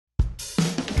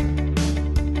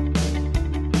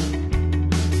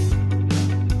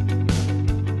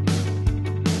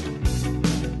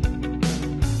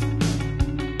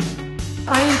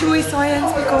enjoy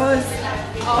science because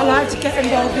I like to get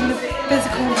involved in the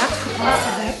physical and practical parts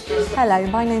of it. Hello,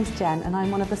 my name's Jen and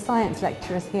I'm one of the science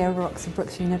lecturers here at Oxford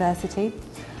Brookes University,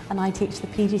 and I teach the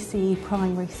PGCE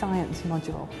primary science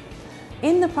module.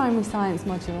 In the primary science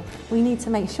module, we need to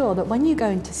make sure that when you go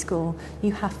into school,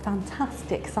 you have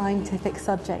fantastic scientific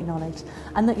subject knowledge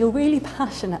and that you're really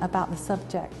passionate about the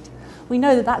subject. We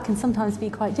know that that can sometimes be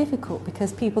quite difficult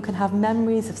because people can have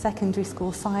memories of secondary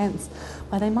school science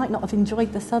where they might not have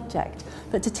enjoyed the subject,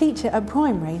 but to teach it at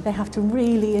primary, they have to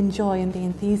really enjoy and be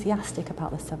enthusiastic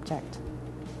about the subject.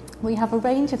 We have a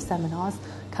range of seminars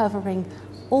covering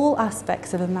all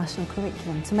aspects of a national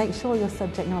curriculum to make sure your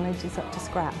subject knowledge is up to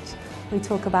scratch. We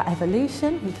talk about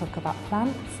evolution, we talk about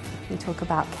plants, we talk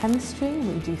about chemistry,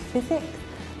 we do physics.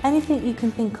 Anything you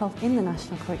can think of in the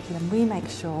national curriculum, we make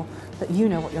sure that you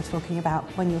know what you're talking about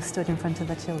when you're stood in front of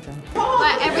the children.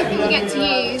 Like everything we get to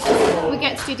use, we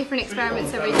get to do different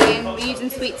experiments every day. We're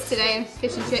using sweets today and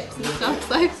fish and chips and stuff.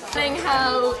 So learning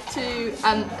how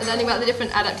to, learning about the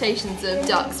different adaptations of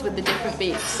ducks with the different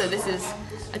beaks. So this is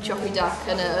a choppy duck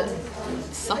and a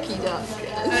sucky duck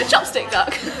and a chopstick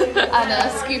duck and a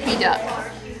scoopy duck.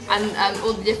 And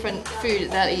all the different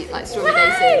food that they'll eat, like strawberry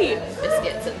daisies and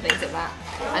biscuits and things like that.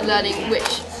 And learning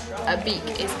which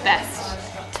beak is best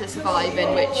to survive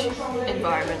in which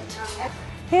environment.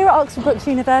 Here at Oxford Brookes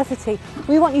University,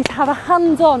 we want you to have a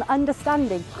hands-on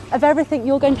understanding of everything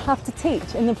you're going to have to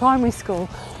teach in the primary school.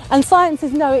 And science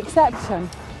is no exception.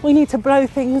 We need to blow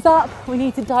things up, we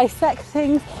need to dissect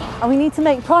things, and we need to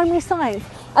make primary science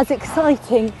as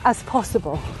exciting as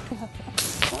possible.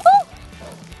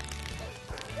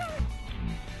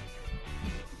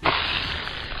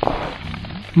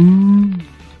 Mm.